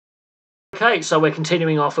Okay, so we're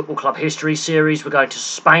continuing our football club history series. We're going to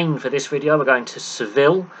Spain for this video. We're going to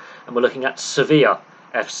Seville, and we're looking at Sevilla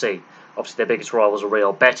FC. Obviously, their biggest rivals are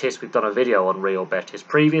Real Betis. We've done a video on Real Betis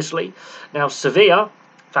previously. Now, Sevilla,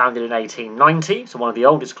 founded in 1890, so one of the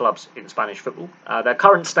oldest clubs in Spanish football. Their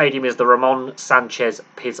current stadium is the Ramon Sanchez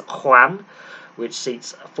Pizjuan, which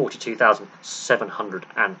seats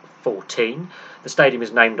 42,714. The stadium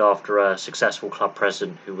is named after a successful club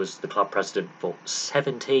president who was the club president for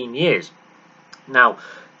 17 years. Now,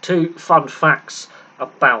 two fun facts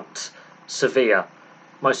about Sevilla.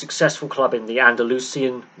 Most successful club in the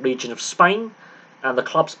Andalusian region of Spain, and the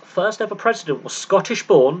club's first ever president was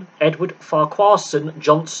Scottish-born Edward Farquharson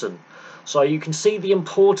Johnson. So you can see the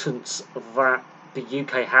importance that the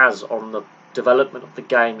UK has on the development of the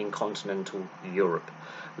game in continental Europe.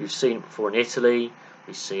 We've seen it before in Italy,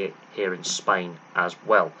 we see it here in Spain as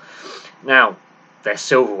well. Now, their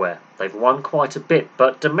silverware, they've won quite a bit,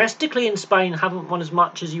 but domestically in Spain haven't won as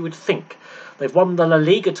much as you would think. They've won the La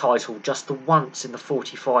Liga title just the once in the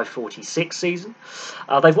 45-46 season.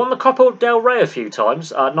 They've won the Copa del Rey a few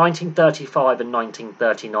times, 1935 and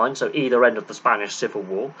 1939, so either end of the Spanish Civil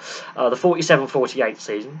War. The 47-48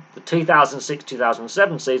 season, the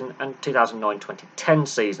 2006-2007 season, and 2009-2010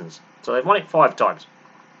 seasons. So they've won it 5 times.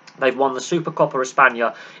 They've won the Supercoppa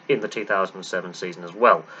Espana in the 2007 season as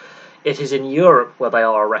well. It is in Europe where they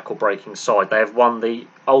are a record-breaking side. They have won the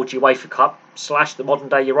old UEFA Cup / the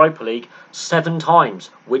modern-day Europa League 7 times,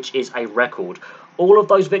 which is a record. All of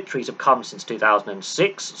those victories have come since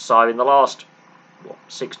 2006, so in the last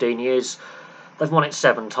 16 years, they've won it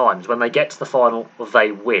 7 times. When they get to the final,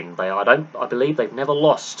 they win. I believe they've never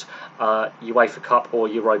lost UEFA Cup or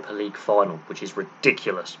Europa League final, which is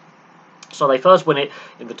ridiculous. So they first win it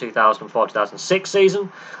in the 2005-2006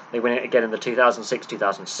 season, they win it again in the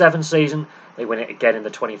 2006-2007 season, they win it again in the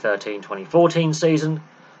 2013-2014 season,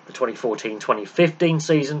 the 2014-2015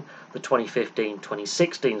 season, the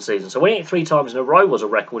 2015-2016 season. So winning it 3 times in a row was a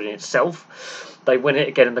record in itself. They win it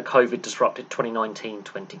again in the COVID-disrupted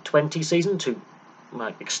 2019-2020 season to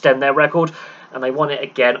extend their record, and they won it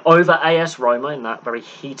again over AS Roma in that very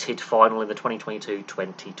heated final in the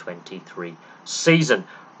 2022-2023 season.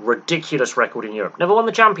 Ridiculous record in Europe. Never won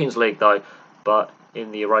the Champions League though, but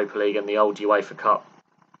in the Europa League and the old UEFA Cup,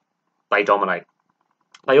 they dominate.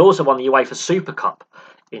 They also won the UEFA Super Cup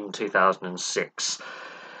in 2006.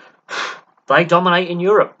 They dominate in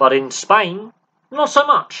Europe, but in Spain, not so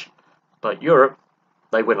much. But Europe,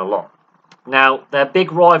 they win a lot. Now, their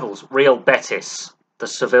big rivals, Real Betis, the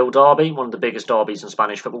Seville derby, one of the biggest derbies in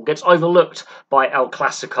Spanish football, gets overlooked by El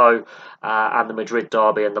Clasico and the Madrid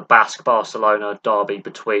derby and the Basque Barcelona derby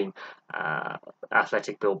between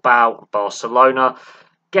Athletic Bilbao and Barcelona.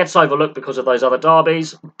 Gets overlooked because of those other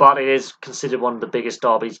derbies, but it is considered one of the biggest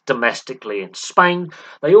derbies domestically in Spain.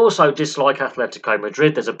 They also dislike Atletico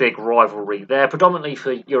Madrid. There's a big rivalry there, predominantly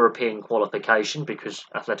for European qualification, because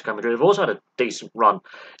Atletico Madrid have also had a decent run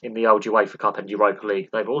in the old UEFA Cup and Europa League.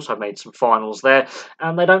 They've also made some finals there,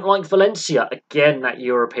 and they don't like Valencia. Again, that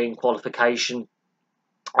European qualification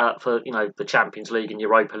for the Champions League and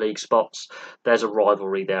Europa League spots. There's a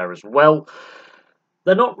rivalry there as well.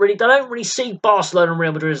 They don't really see Barcelona and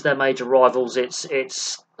Real Madrid as their major rivals. It's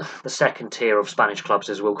the second tier of Spanish clubs,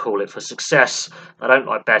 as we'll call it, for success. They don't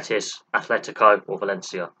like Betis, Atletico, or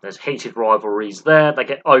Valencia. There's heated rivalries there. They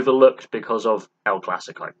get overlooked because of El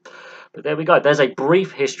Clasico. But there we go. There's a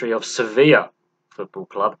brief history of Sevilla Football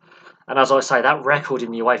Club. And as I say, that record in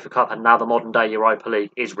the UEFA Cup and now the modern-day Europa League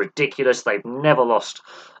is ridiculous. They've never lost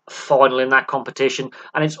a final in that competition.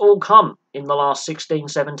 And it's all come in the last 16,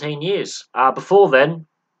 17 years. Before then,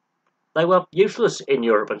 they were useless in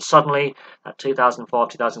Europe. And suddenly, that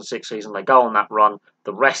 2005-2006 season, they go on that run.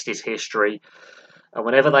 The rest is history. And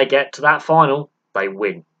whenever they get to that final, they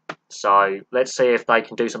win. So let's see if they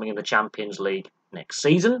can do something in the Champions League next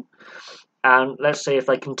season. And let's see if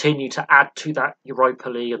they continue to add to that Europa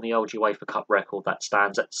League and the old UEFA Cup record that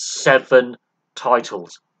stands at 7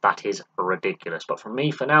 titles. That is ridiculous. But from me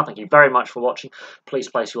for now, thank you very much for watching. Please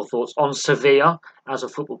place your thoughts on Sevilla as a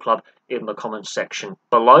football club in the comments section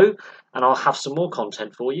below. And I'll have some more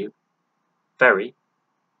content for you very,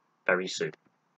 very soon.